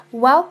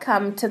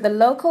Welcome to the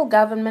Local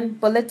Government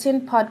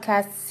Bulletin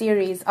podcast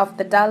series of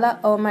the Dullah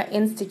Omar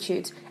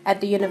Institute at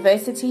the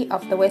University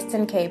of the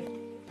Western Cape.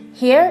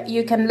 Here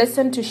you can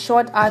listen to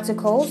short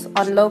articles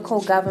on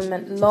local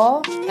government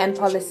law and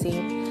policy.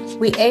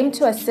 We aim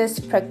to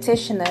assist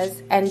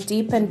practitioners and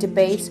deepen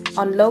debate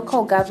on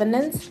local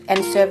governance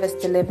and service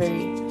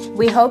delivery.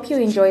 We hope you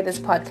enjoy this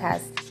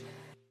podcast.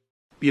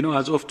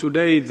 As of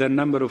today, the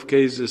number of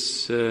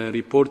cases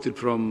reported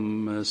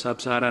from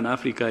sub-Saharan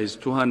Africa is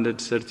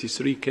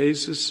 233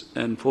 cases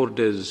and 4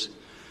 deaths.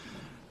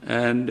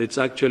 And it's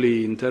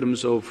actually, in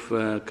terms of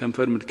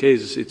confirmed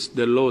cases, it's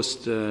the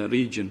lowest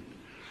region.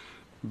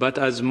 But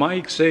as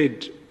Mike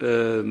said,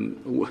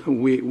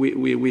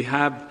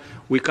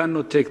 we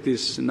cannot take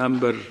this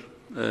number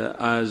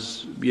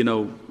as,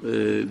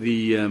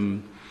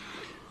 the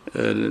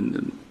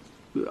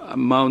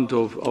amount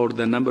of, or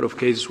the number of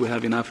cases we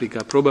have in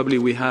Africa. Probably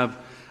we have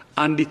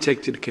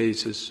undetected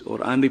cases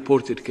or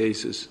unreported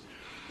cases.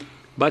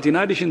 But in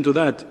addition to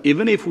that,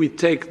 even if we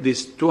take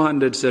these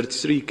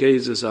 233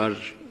 cases are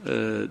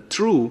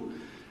true,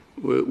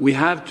 we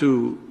have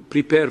to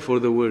prepare for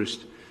the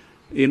worst.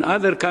 In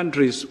other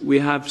countries, we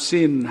have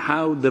seen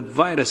how the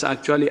virus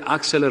actually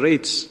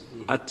accelerates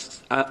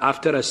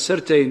after a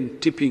certain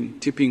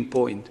tipping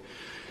point.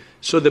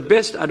 So the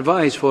best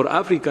advice for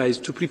Africa is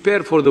to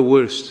prepare for the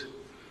worst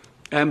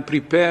and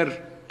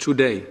prepare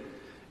today.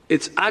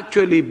 It's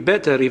actually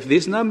better, if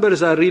these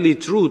numbers are really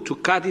true, to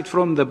cut it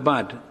from the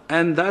bud.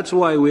 And that's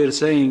why we're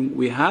saying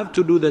we have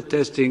to do the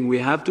testing, we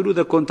have to do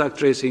the contact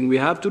tracing, we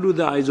have to do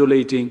the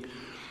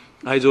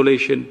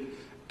isolation,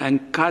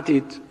 and cut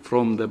it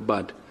from the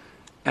bud.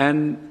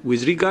 And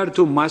with regard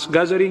to mass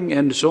gathering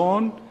and so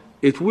on,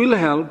 it will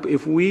help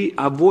if we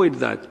avoid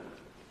that.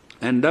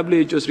 And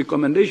WHO's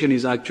recommendation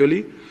is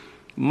actually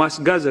mass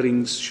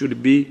gatherings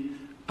should be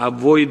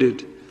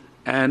avoided,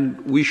 and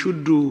we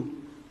should do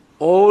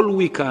all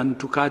we can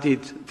to cut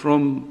it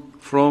from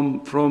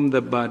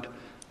the bud,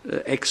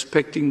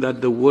 expecting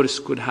that the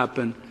worst could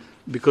happen,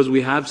 because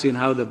we have seen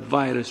how the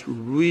virus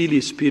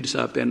really speeds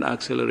up and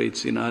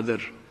accelerates in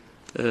other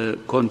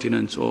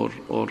continents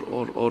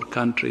or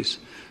countries.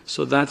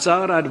 So that's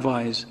our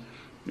advice,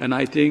 and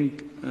I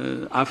think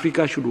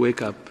Africa should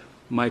wake up.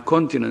 My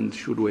continent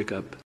should wake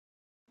up.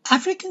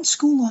 African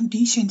School on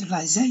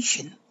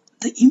Decentralization,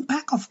 the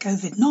Impact of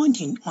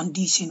COVID-19 on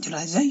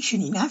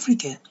Decentralization in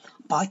Africa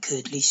by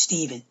Curtly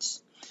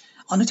Stevens.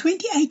 On the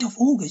 28th of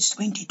August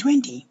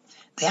 2020,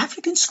 the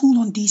African School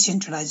on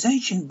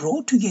Decentralization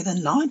brought together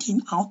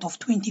 19 out of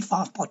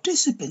 25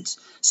 participants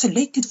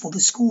selected for the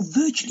school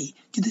virtually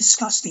to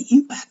discuss the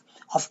impact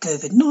of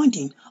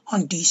COVID-19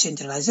 on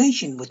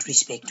decentralization with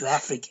respect to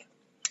Africa.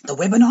 The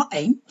webinar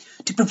aimed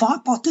to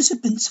provide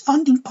participants,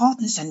 funding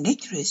partners and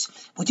lecturers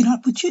with an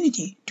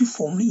opportunity to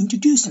formally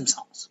introduce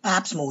themselves.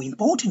 Perhaps more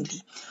importantly,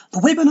 the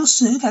webinar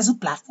served as a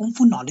platform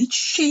for knowledge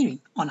sharing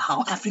on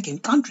how African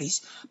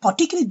countries,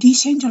 particularly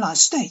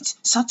decentralized states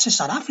such as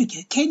South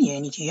Africa, Kenya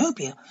and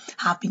Ethiopia,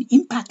 have been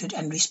impacted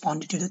and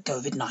responded to the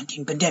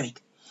COVID-19 pandemic.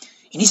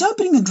 In his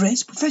opening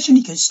address, Professor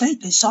Nico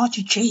Stapler,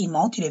 SACHI Chair in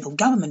Multi-Level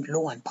Government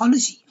Law and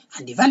Policy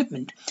and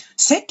Development,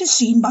 set the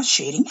scene by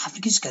sharing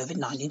Africa's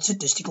COVID-19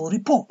 statistical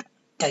report,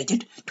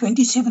 dated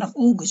 27th of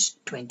August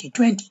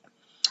 2020.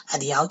 At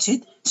the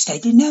outset,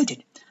 Stapler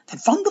noted that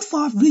from the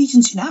 5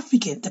 regions in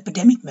Africa, the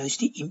pandemic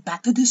mostly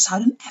impacted the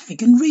Southern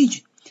African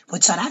region,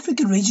 with South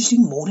Africa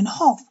registering more than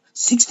half,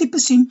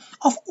 60%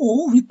 of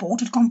all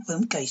reported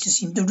confirmed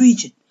cases in the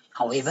region.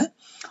 However,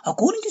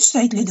 according to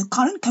Stapler, the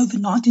current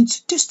COVID-19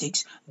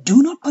 statistics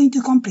do not paint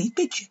a complete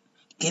picture,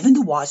 given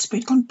the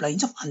widespread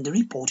complaints of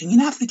underreporting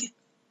in Africa.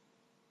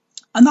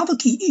 Another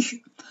key issue,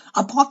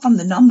 apart from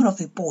the number of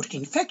reported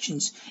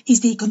infections,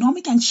 is the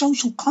economic and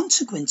social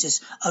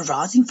consequences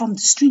arising from the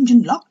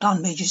stringent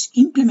lockdown measures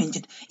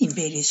implemented in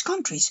various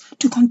countries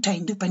to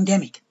contain the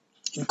pandemic.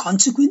 In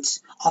consequence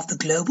of the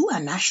global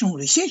and national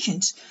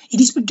recessions, it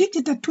is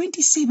predicted that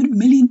 27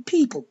 million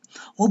people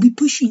will be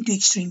pushed into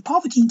extreme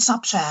poverty in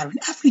sub-Saharan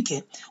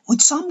Africa,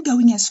 with some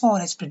going as far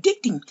as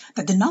predicting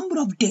that the number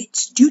of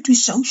deaths due to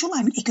social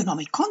and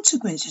economic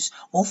consequences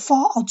will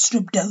far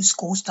outstrip those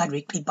caused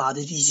directly by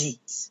the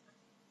disease.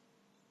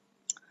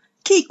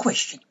 Key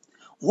question: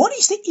 what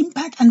is the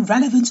impact and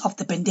relevance of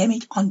the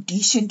pandemic on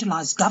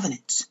decentralized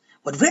governance?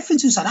 With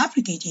reference to South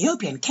Africa,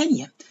 Ethiopia and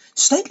Kenya,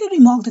 Stapler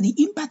remarked that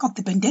the impact of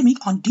the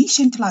pandemic on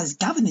decentralized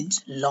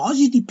governance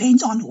largely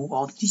depends on who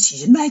are the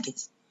decision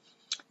makers.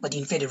 But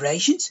in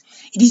federations,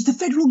 it is the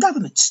federal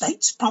government,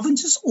 states,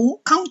 provinces or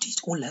counties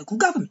or local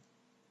government.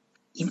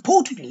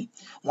 Importantly,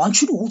 one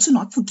should also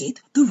not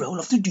forget the role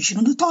of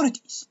traditional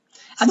authorities.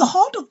 At the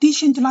heart of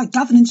decentralized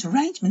governance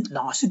arrangement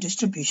lies the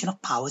distribution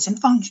of powers and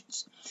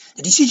functions.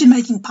 The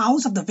decision-making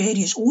powers of the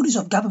various orders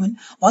of government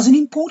was an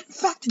important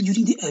factor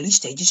during the early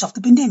stages of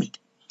the pandemic.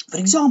 For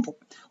example,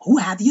 who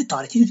had the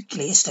authority to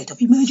declare a state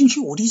of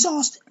emergency or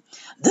disaster?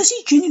 This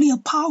is generally a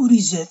power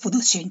reserved for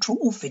the central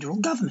or federal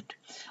government.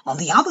 On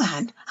the other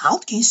hand,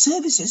 healthcare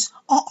services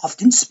are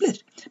often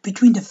split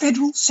between the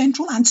federal,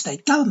 central and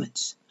state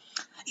governments.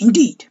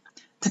 Indeed,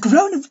 the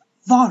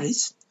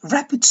coronavirus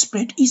rapid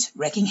spread is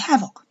wreaking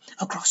havoc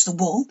across the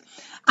world,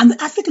 and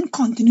the African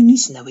continent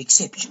is no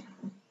exception.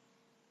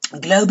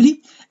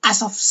 Globally,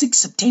 as of 6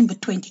 September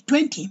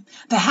 2020,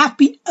 there have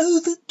been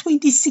over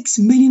 26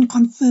 million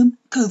confirmed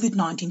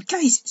COVID-19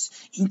 cases,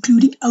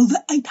 including over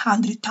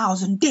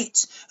 800,000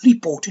 deaths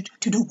reported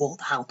to the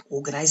World Health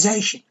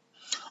Organization.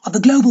 Of the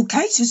global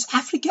cases,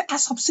 Africa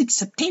as of 6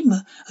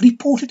 September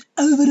reported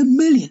over 1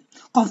 million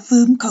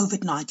confirmed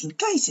COVID-19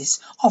 cases,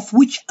 of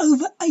which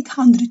over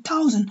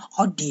 800,000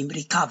 are deemed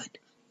recovered.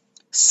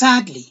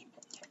 Sadly,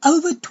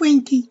 over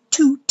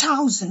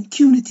 22,000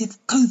 cumulative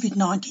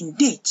COVID-19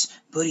 deaths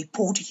were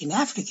reported in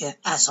Africa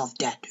as of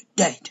that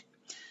date.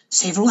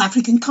 Several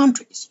African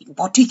countries, in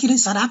particular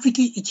South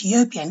Africa,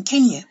 Ethiopia and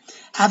Kenya,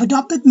 have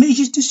adopted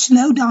measures to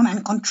slow down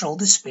and control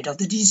the spread of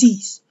the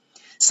disease.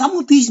 Some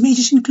of these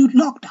measures include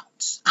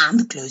lockdowns and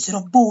the closure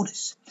of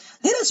borders.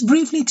 Let us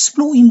briefly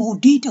explore in more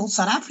detail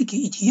South Africa,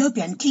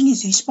 Ethiopia and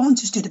Kenya's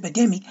responses to the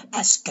pandemic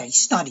as case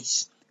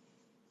studies.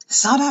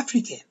 South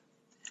Africa.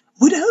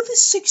 With over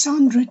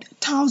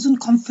 600,000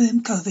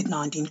 confirmed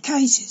COVID-19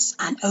 cases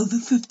and over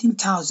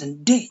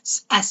 15,000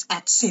 deaths as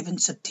at 7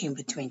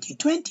 September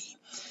 2020,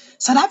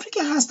 South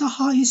Africa has the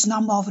highest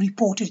number of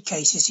reported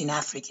cases in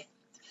Africa.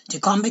 To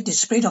combat the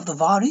spread of the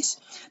virus,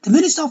 the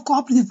Minister of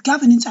Cooperative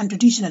Governance and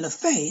Traditional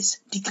Affairs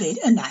declared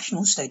a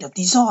national state of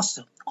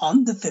disaster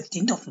on the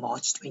 15th of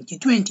March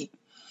 2020.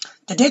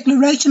 The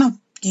declaration of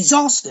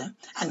disaster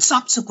and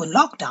subsequent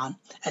lockdown,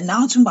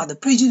 announced by the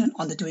President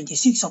on the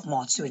 26th of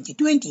March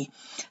 2020,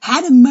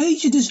 had a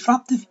major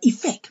disruptive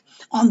effect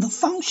on the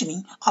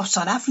functioning of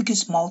South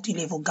Africa's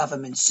multi-level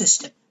government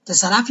system. The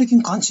South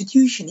African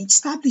Constitution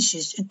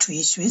establishes a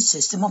three-sphere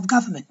system of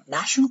government,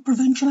 national,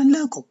 provincial and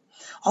local,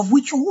 of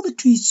which all the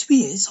three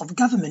spheres of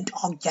government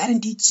are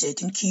guaranteed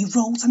certain key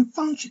roles and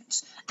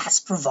functions as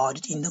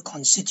provided in the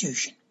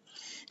Constitution.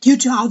 Due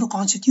to how the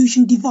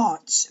Constitution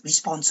divides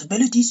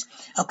responsibilities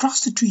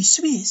across the three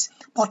spheres,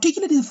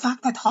 particularly the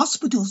fact that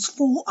hospitals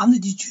fall under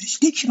the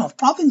jurisdiction of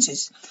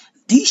provinces,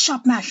 these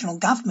subnational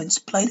governments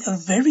played a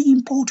very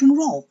important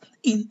role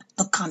in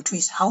the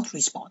country's health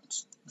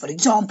response. For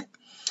example,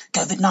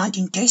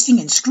 COVID-19 testing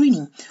and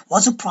screening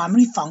was a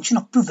primary function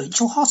of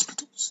provincial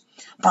hospitals.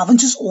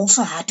 Provinces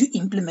also had to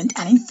implement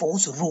and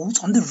enforce rules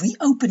on the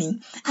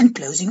reopening and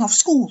closing of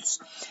schools.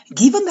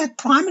 Given that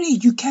primary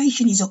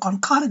education is a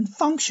concurrent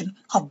function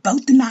of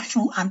both the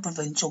national and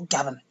provincial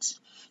governments.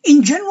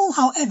 In general,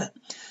 however,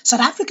 South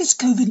Africa's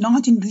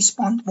COVID-19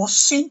 response was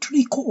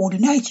centrally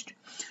coordinated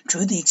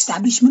through the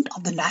establishment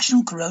of the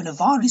National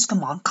Coronavirus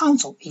Command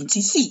Council,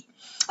 NCC,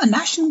 a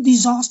national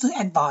disaster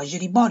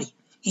advisory body.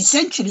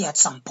 Essentially, at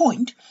some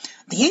point,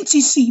 the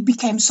NCC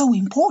became so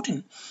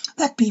important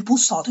that people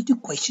started to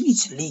question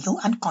its legal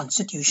and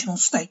constitutional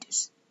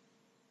status.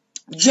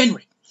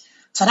 Generally,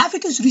 South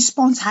Africa's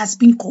response has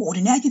been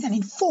coordinated and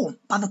informed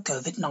by the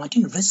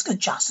COVID-19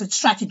 risk-adjusted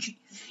strategy.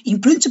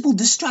 In principle,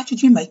 this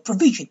strategy made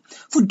provision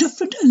for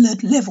different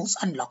alert levels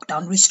and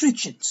lockdown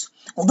restrictions.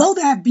 Although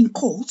there have been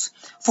calls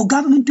for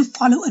government to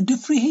follow a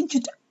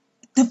differentiated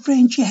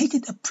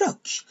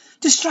approach,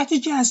 the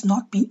strategy has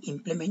not been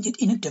implemented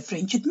in a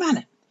differentiated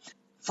manner.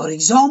 For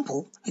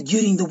example,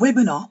 during the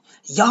webinar,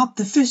 Jaap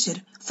de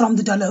Visser from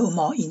the Dalla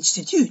Omar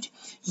Institute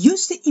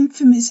used the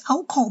infamous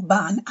alcohol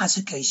ban as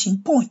a case in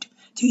point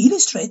to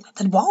illustrate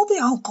that while the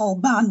alcohol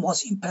ban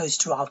was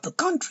imposed throughout the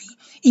country,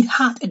 it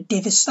had a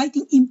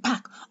devastating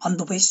impact on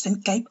the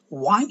Western Cape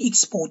wine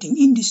exporting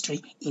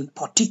industry in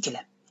particular.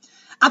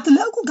 At the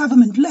local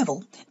government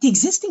level, the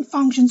existing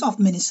functions of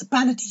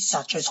municipalities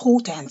such as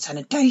water and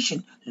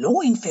sanitation, law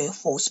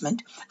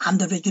enforcement, and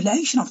the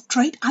regulation of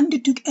trade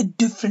undertook a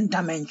different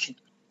dimension.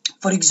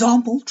 For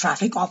example,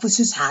 traffic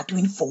officers had to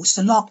enforce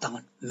the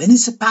lockdown.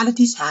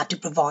 Municipalities had to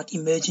provide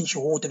emergency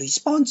water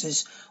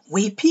responses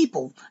where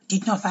people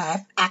did not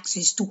have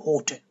access to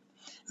water.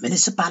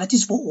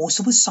 Municipalities were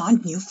also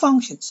assigned new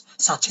functions,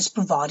 such as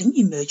providing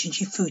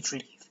emergency food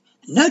relief.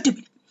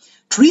 Notably,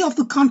 3 of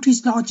the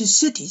country's largest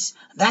cities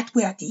that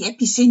were at the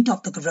epicenter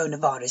of the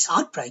coronavirus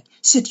outbreak,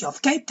 City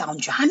of Cape Town,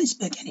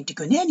 Johannesburg and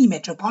Ekurhuleni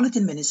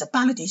metropolitan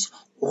municipalities,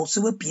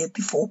 also appeared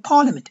before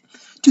Parliament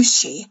to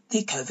share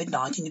their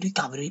COVID-19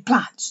 recovery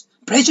plans.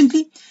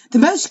 Presently, the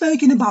most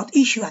spoken about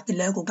issue at the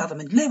local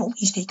government level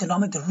is the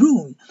economic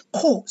ruin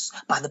caused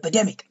by the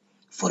pandemic.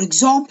 For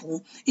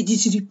example, it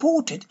is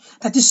reported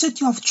that the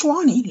city of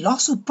Tshwane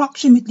lost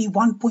approximately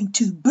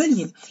 1.2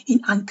 billion in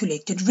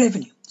uncollected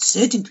revenue.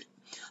 Certainly,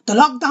 the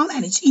lockdown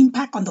and its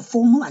impact on the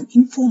formal and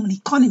informal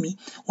economy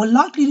will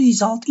likely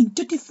result in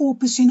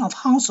 34% of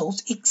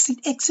households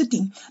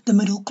exiting the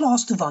middle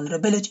class to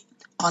vulnerability.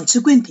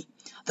 Consequently,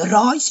 the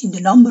rise in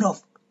the number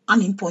of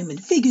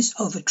unemployment figures,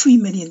 over 3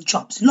 million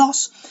jobs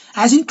lost,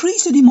 has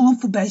increased the demand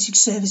for basic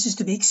services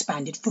to be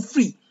expanded for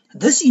free.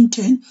 This in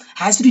turn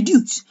has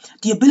reduced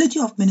the ability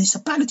of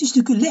municipalities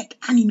to collect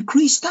and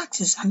increase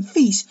taxes and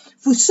fees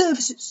for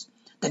services.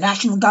 The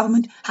national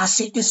government has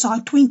set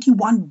aside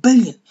 21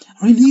 billion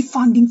relief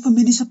funding for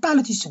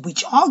municipalities,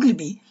 which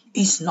arguably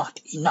is not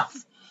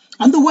enough.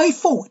 On the way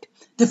forward,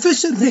 the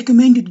FISA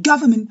recommended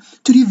government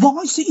to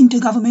revise the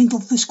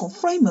intergovernmental fiscal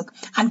framework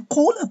and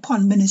call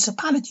upon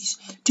municipalities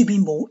to be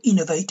more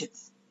innovative.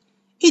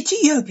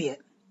 Ethiopia.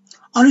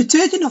 On the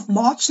 13th of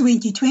March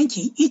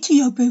 2020,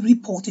 Ethiopia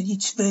reported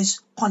its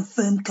first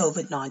confirmed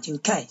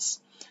COVID-19 case.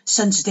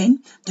 Since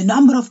then, the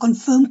number of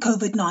confirmed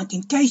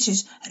COVID-19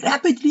 cases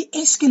rapidly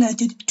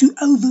escalated to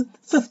over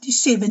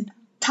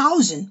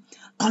 57,000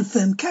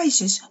 confirmed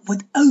cases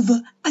with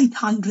over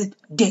 800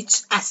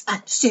 deaths as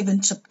at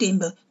 7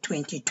 September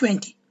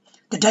 2020.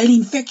 The daily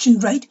infection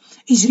rate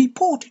is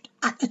reported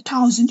at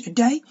 1,000 a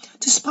day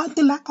despite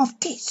the lack of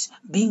tests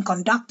being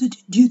conducted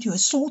due to a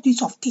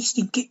shortage of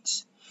testing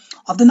kits.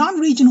 Of the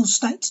non-regional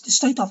states, the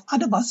state of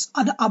Addis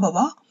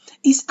Ababa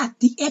is at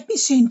the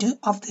epicenter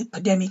of the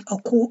epidemic,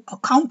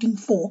 accounting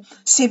for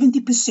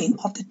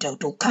 70% of the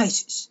total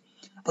cases.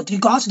 With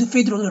regards to the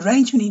federal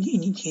arrangement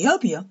in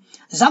Ethiopia,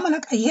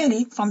 Zamalek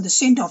Ayele from the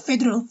Center of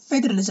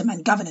Federalism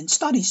and Governance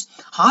Studies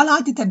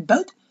highlighted that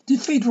both the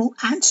federal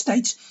and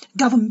states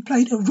government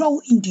played a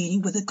role in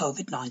dealing with the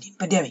COVID-19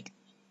 pandemic.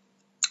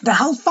 The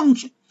health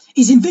function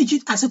is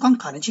envisaged as a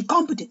concurrency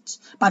competence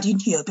by the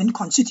Ethiopian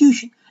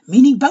constitution,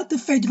 meaning both the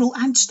federal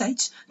and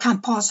states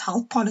can pass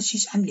health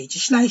policies and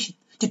legislation.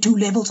 The two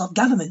levels of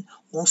government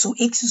also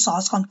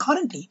exercise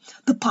concurrently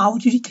the power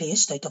to declare a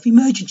state of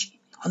emergency.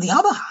 On the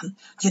other hand,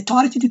 the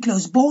authority to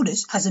close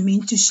borders as a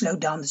means to slow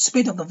down the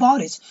spread of the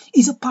virus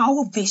is a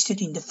power vested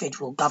in the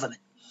federal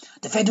government.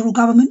 The federal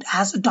government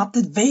has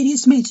adopted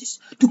various measures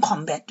to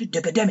combat the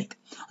epidemic.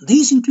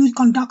 These include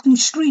conducting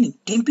screening,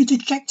 temperature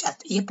checks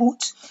at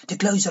airports, the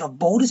closure of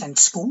borders and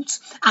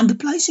schools, and the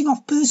placing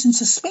of persons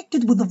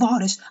suspected with the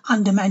virus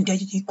under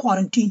mandatory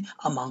quarantine,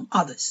 among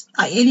others.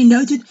 Ayele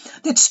noted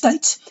that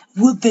states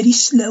were very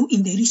slow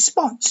in their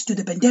response to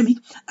the pandemic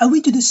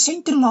owing to the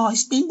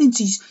centralized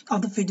tendencies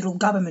of the federal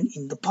government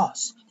in the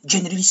past.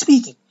 Generally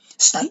speaking,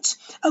 states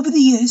over the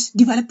years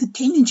developed a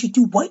tendency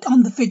to wait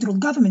on the federal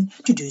government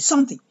to do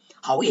something.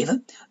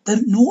 However, the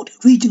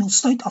North Regional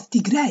State of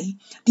Tigray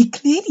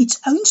declared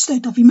its own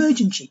state of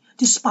emergency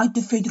despite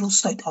the federal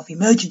state of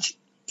emergency.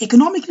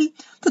 Economically,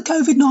 the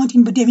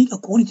COVID-19 pandemic,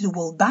 according to the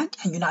World Bank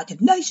and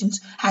United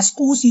Nations, has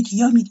caused the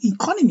Ethiopian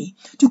economy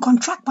to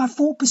contract by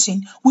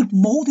 4% with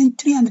more than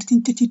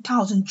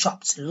 330,000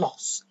 jobs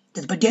lost.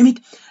 The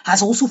pandemic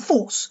has also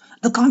forced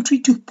the country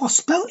to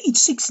postpone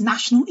its sixth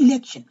national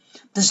election.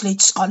 This led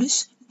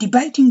scholars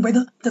debating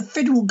whether the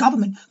federal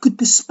government could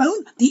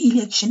postpone the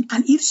election,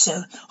 and if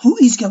so, who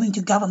is going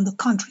to govern the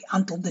country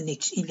until the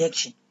next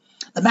election.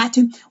 The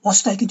matter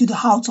was taken to the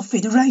House of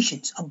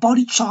Federations, a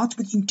body charged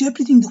with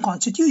interpreting the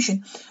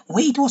Constitution,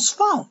 where it was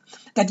found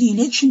that the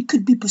election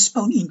could be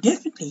postponed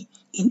indefinitely,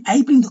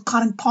 enabling the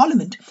current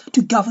parliament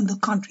to govern the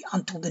country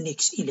until the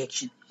next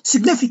election.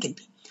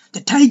 Significantly,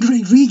 the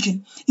Tigray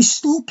region is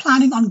still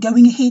planning on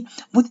going ahead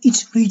with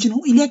its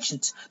regional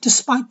elections,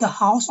 despite the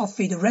House of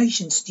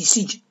Federations'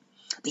 decision.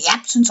 The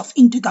absence of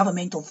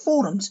intergovernmental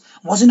forums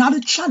was another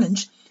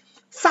challenge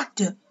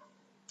factor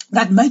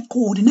that made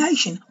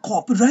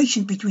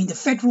cooperation between the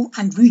federal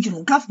and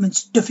regional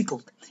governments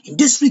difficult. In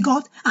this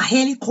regard,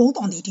 Ayele called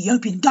on the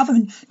Ethiopian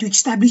government to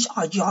establish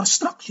IGR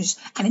structures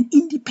and an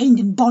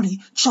independent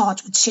body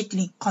charged with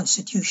settling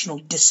constitutional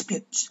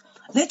disputes.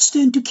 Let's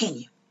turn to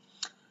Kenya.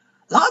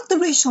 Like the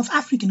rest of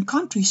African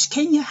countries,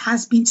 Kenya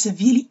has been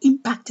severely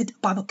impacted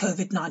by the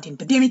COVID-19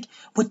 pandemic,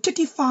 with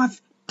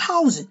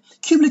 35,000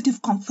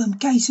 cumulative confirmed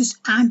cases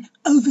and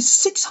over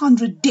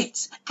 600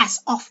 deaths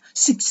as of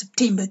 6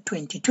 September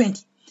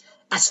 2020.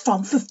 As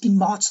from 15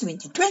 March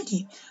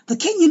 2020, the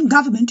Kenyan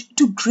government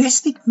took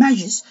drastic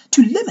measures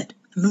to limit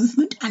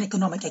movement and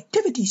economic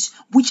activities,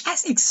 which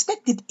as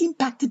expected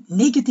impacted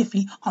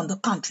negatively on the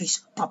country's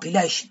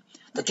population.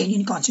 The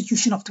Kenyan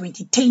Constitution of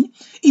 2010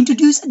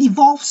 introduced a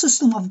devolved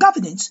system of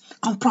governance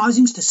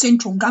comprising the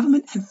central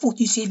government and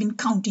 47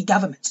 county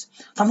governments.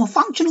 From a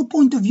functional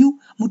point of view,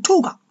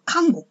 Mutuga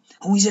Kango,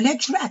 who is a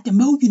lecturer at the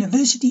Mo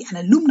University and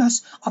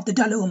alumnus of the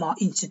Dalla Omar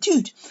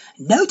Institute,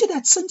 noted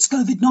that since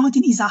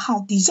COVID-19 is a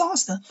health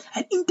disaster,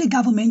 an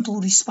intergovernmental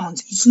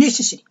response is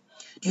necessary.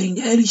 During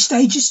the early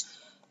stages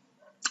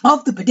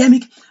of the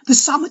pandemic, the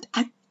summit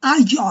and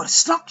IGR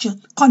structure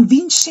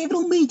convened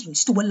several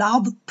meetings to allow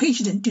the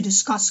president to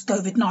discuss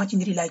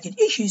COVID-19 related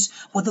issues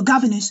with the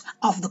governors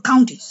of the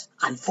counties.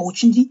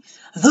 Unfortunately,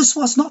 this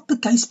was not the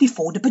case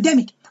before the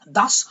pandemic.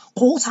 Thus,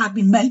 calls have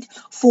been made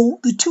for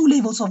the two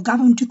levels of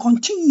government to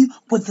continue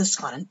with this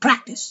current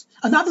practice.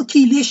 Another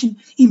key lesson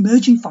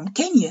emerging from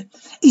Kenya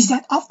is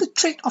that of the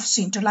threat of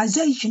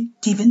centralization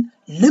given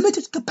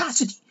limited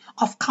capacity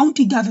of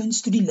county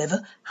governments to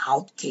deliver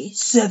healthcare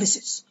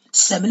services.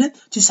 Similar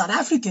to South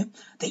Africa,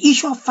 the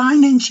issue of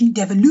financing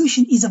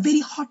devolution is a very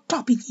hot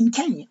topic in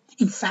Kenya.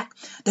 In fact,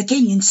 the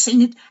Kenyan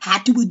Senate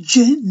had to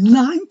adjourn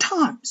 9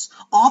 times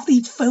after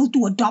it failed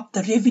to adopt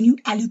the revenue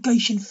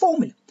allocation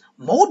formula.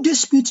 More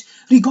disputes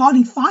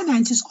regarding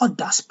finances are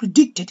thus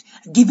predicted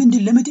given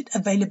the limited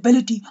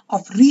availability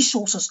of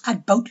resources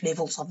at both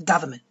levels of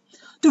government.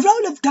 The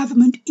role of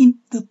government in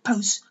the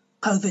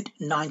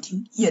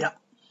post-COVID-19 era.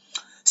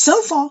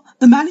 So far,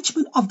 the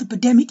management of the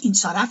pandemic in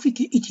South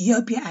Africa,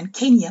 Ethiopia and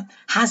Kenya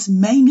has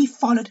mainly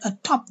followed a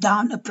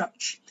top-down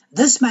approach.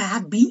 This may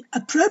have been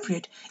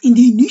appropriate in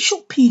the initial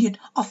period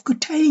of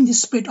curtailing the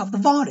spread of the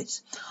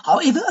virus.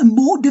 However, a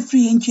more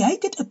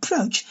differentiated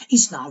approach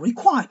is now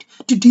required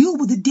to deal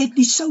with the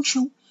deadly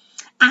social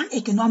and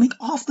economic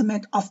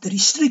aftermath of the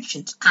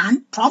restrictions,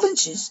 and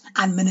provinces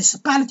and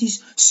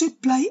municipalities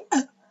should play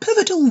a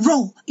pivotal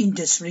role in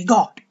this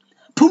regard.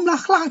 Phumla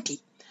Hlati,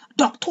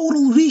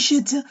 doctoral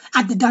researcher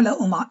at the Dullah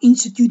Omar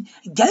Institute,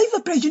 gave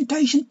a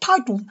presentation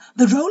titled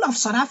The Role of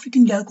South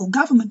African Local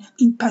Government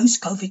in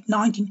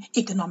Post-COVID-19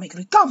 Economic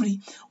Recovery,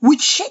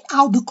 which set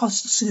out the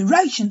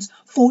considerations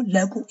for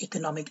local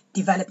economic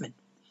development.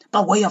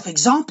 By way of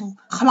example,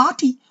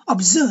 Hlati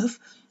observed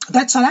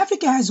that South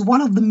Africa has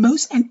one of the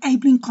most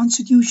enabling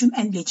constitution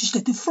and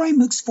legislative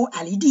frameworks for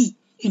LED.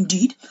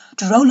 Indeed,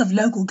 the role of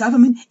local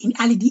government in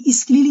LED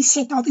is clearly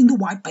set out in the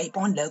white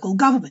paper on local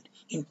government.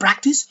 In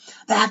practice,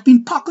 there have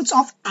been pockets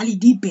of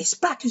LED best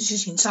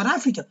practices in South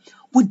Africa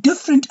with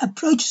different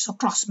approaches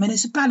across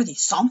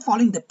municipalities, some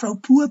following the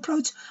pro-poor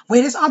approach,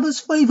 whereas others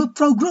favor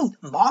pro-growth,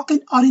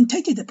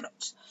 market-orientated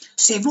approach.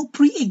 Several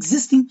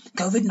pre-existing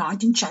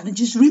COVID-19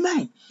 challenges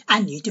remain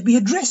and need to be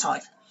addressed,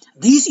 however.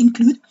 These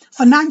include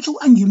financial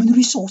and human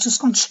resources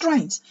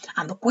constraints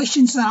and the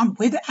questions around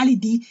whether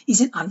LED is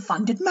an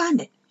unfunded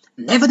mandate.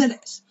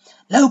 Nevertheless,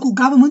 local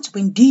governments,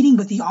 when dealing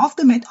with the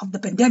aftermath of the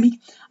pandemic,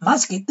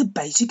 must get the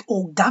basic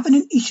or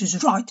governing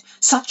issues right,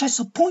 such as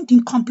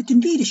appointing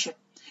competent leadership.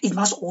 It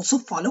must also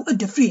follow a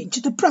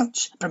differentiated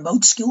approach,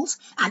 promote skills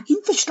and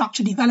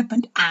infrastructure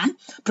development, and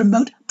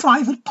promote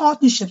private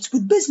partnerships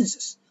with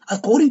businesses.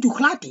 According to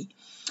Hlati,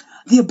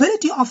 the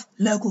ability of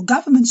local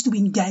governments to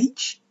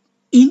engage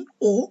in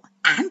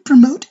and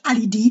promote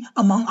LED,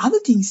 among other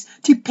things,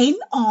 depend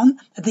on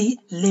their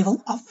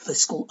level of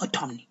fiscal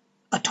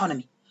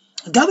autonomy.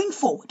 Going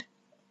forward,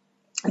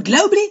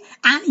 globally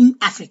and in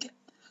Africa,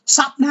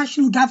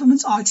 subnational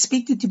governments are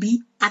expected to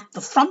be at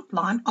the front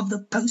line of the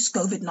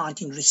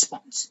post-COVID-19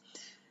 response.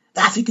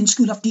 The African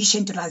School of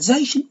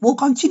Decentralization will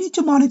continue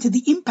to monitor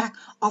the impact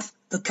of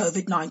the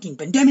COVID-19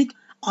 pandemic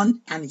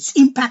and its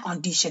impact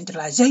on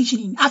decentralization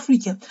in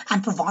Africa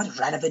and provide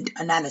relevant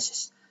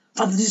analysis.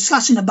 From the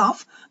discussion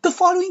above, the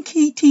following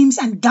key themes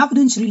and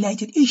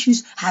governance-related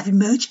issues have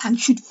emerged and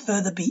should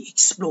further be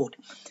explored.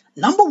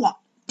 Number 1.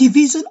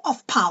 Division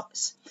of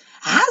powers.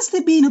 Has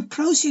there been a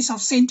process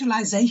of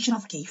centralization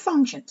of key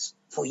functions?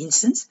 For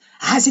instance,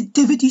 has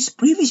activities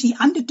previously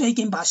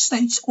undertaken by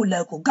states or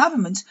local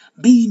governments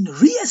been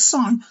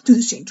reassigned to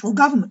the central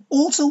government?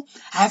 Also,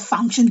 have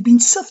functions been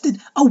shifted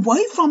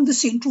away from the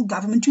central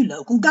government to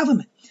local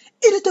government?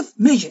 Iterative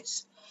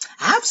measures.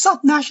 Have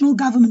subnational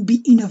government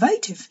been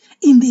innovative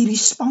in their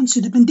response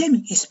to the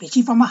pandemic,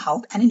 especially from a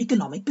health and an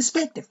economic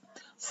perspective?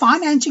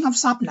 Financing of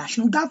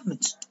subnational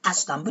governments.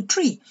 As number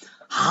 3,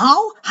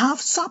 how have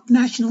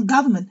subnational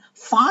government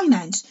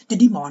financed the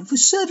demand for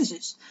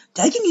services,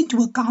 taking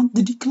into account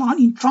the decline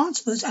in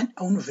transfers and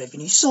own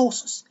revenue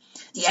sources?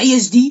 The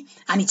ASD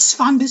and its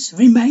funders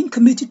remain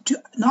committed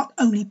to not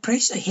only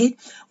press ahead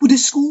with the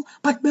school,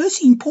 but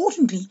most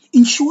importantly,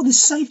 ensure the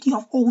safety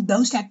of all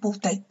those that will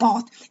take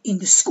part in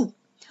the school.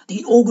 The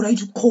inaugural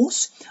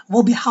course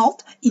will be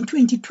held in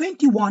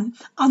 2021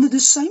 under the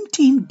same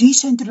theme,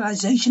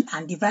 Decentralization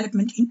and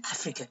Development in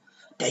Africa.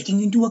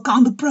 Taking into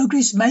account the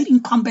progress made in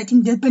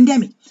combating the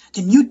pandemic,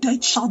 the new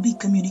date shall be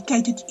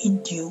communicated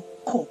in due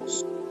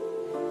course.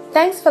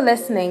 Thanks for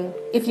listening.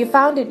 If you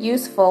found it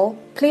useful,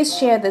 please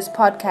share this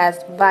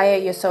podcast via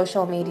your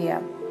social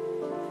media.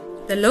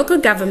 The Local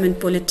Government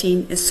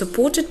Bulletin is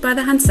supported by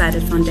the Hans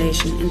Seidel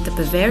Foundation and the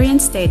Bavarian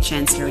State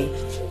Chancellery.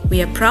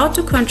 We are proud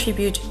to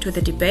contribute to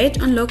the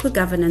debate on local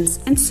governance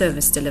and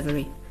service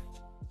delivery.